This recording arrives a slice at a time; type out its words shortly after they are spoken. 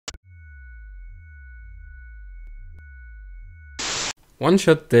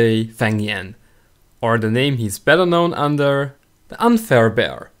One-shot day Feng Yan, or the name he's better known under, the Unfair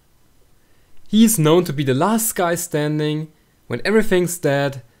Bear. He's known to be the last guy standing when everything's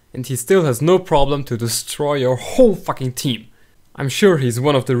dead, and he still has no problem to destroy your whole fucking team. I'm sure he's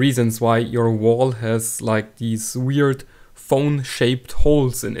one of the reasons why your wall has like these weird phone-shaped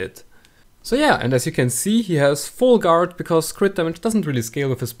holes in it. So yeah, and as you can see, he has full guard because crit damage doesn't really scale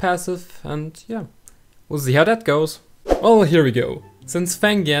with his passive, and yeah, we'll see how that goes. Well, here we go. Since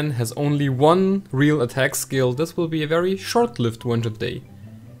Feng Yan has only one real attack skill, this will be a very short-lived one-shot day.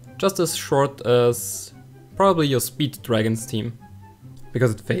 Just as short as probably your Speed Dragons team.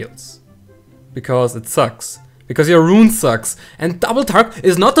 Because it fails. Because it sucks. Because your rune sucks. And double tarp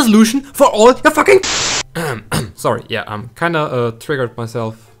is not the solution for all your fucking sorry, yeah, I'm kinda triggered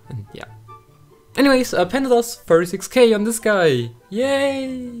myself, and yeah. Anyways, Panda does 36k on this guy.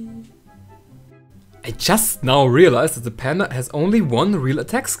 Yay! I just now realized that the Panda has only one real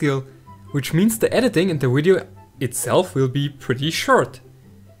attack skill, which means the editing and the video itself will be pretty short.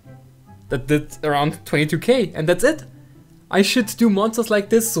 That did around 22k, and that's it. I should do monsters like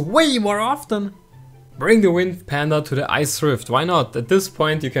this way more often. Bring the Wind Panda to the Ice Rift, why not? At this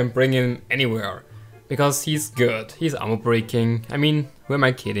point you can bring him anywhere. Because he's good, he's armor breaking, I mean, who am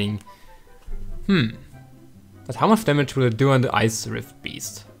I kidding? But how much damage will it do on the Ice Rift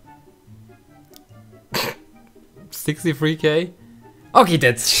beast? 63k? Okay,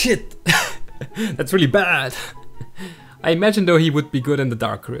 that's shit! That's really bad! I imagine though he would be good in the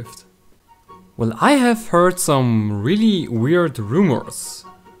Dark Rift. Well, I have heard some really weird rumors.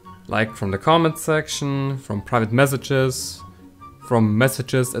 Like from the comment section, from private messages, from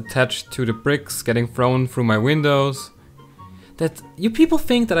messages attached to the bricks getting thrown through my windows, that you people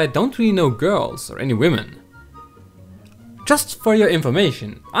think that I don't really know girls or any women. Just for your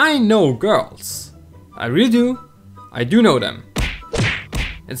information, I know girls. I really do. I do know them.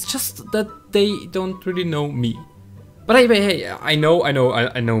 It's just that they don't really know me. But hey, I know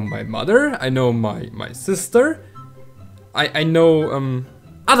my mother, I know my sister, I know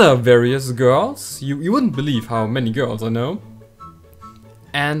other various girls. You wouldn't believe how many girls I know.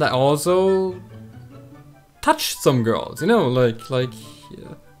 And I also touched some girls, you know, like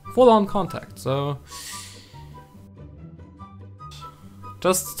full-on contact. So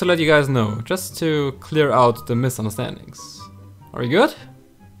just to let you guys know, just to clear out the misunderstandings. Are you good?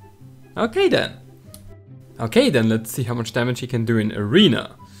 Okay then. Okay then, let's see how much damage he can do in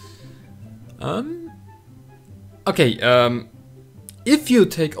Arena. If you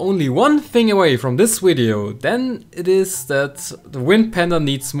take only one thing away from this video, then it is that the Wind Panda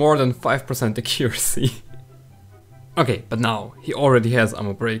needs more than 5% accuracy. Okay, but now, he already has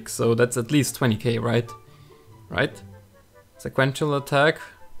armor break, so that's at least 20k, right? Right? Sequential attack,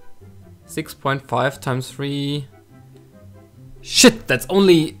 6.5 times 3... Shit, that's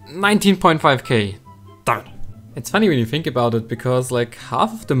only 19.5k. Darn. It's funny when you think about it, because like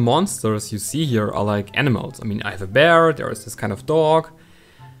half of the monsters you see here are like animals. I mean, I have a bear, there is this kind of dog,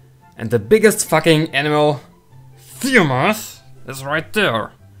 and the biggest fucking animal, Tiamat, is right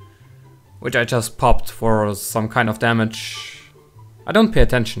there. Which I just popped for some kind of damage. I don't pay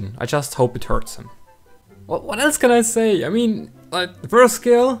attention, I just hope it hurts him. What else can I say? I mean, like, the first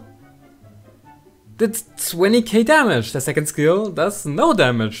skill did 20k damage, the second skill does no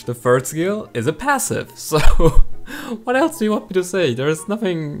damage, the third skill is a passive, so what else do you want me to say? There's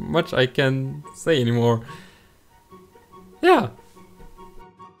nothing much I can say anymore. Yeah.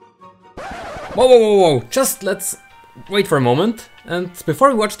 Whoa, just let's wait for a moment, and before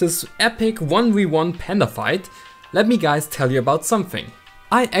we watch this epic 1v1 panda fight, let me guys tell you about something.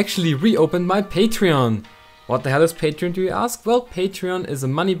 I actually reopened my Patreon. What the hell is Patreon, do you ask? Well, Patreon is a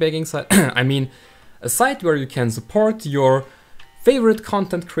money-begging site, I mean, a site where you can support your favorite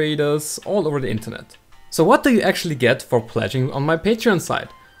content creators all over the internet. So what do you actually get for pledging on my Patreon site?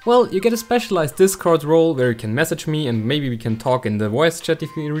 Well, you get a specialized Discord role where you can message me and maybe we can talk in the voice chat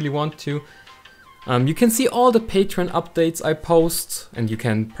if you really want to. You can see all the Patreon updates I post, and you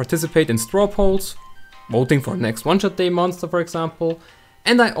can participate in straw polls, voting for next one-shot day monster for example.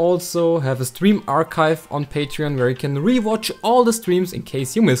 And I also have a stream archive on Patreon where you can rewatch all the streams in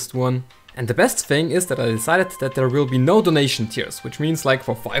case you missed one. And the best thing is that I decided that there will be no donation tiers, which means like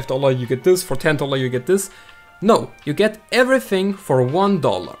for $5 you get this, for $10 you get this. No, you get everything for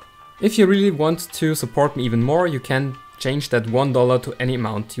 $1. If you really want to support me even more, you can change that $1 to any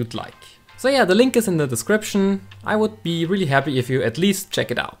amount you'd like. So yeah, the link is in the description. I would be really happy if you at least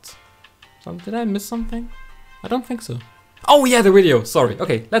check it out. So did I miss something? I don't think so. Oh yeah, the video, sorry.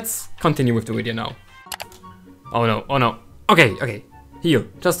 Okay, let's continue with the video now. Oh no. Okay, heal,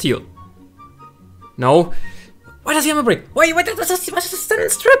 just heal. No. Why does he have a break? Wait, what's a stand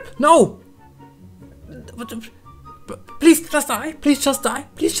and strip? No! Please just die, please just die,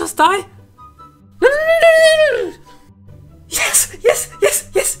 please just die! No, no, no, no, no, no. Yes, yes,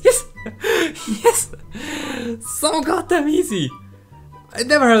 yes, yes, yes! Yes! So goddamn easy! I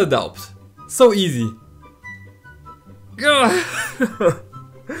never had a doubt. So easy.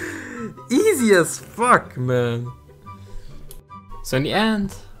 Easy as fuck, man. So in the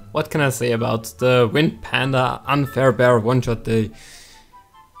end, what can I say about the Wind Panda Unfair Bear one-shot day?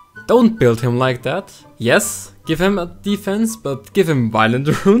 Don't build him like that. Yes, give him a defense, but give him violent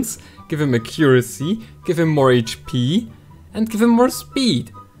runes, give him accuracy, give him more HP, and give him more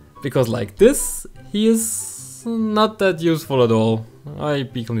speed. Because like this, he is not that useful at all. I'll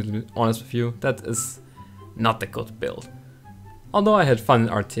be completely honest with you, that is not a good build. Although I had fun in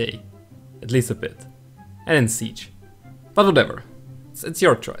RTA, at least a bit, and in Siege. But whatever, it's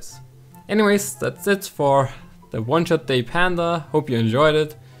your choice. Anyways, that's it for the one-shot day Panda, hope you enjoyed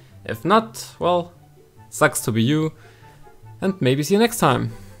it. If not, well, sucks to be you, and maybe see you next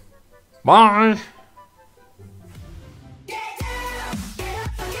time. Bye!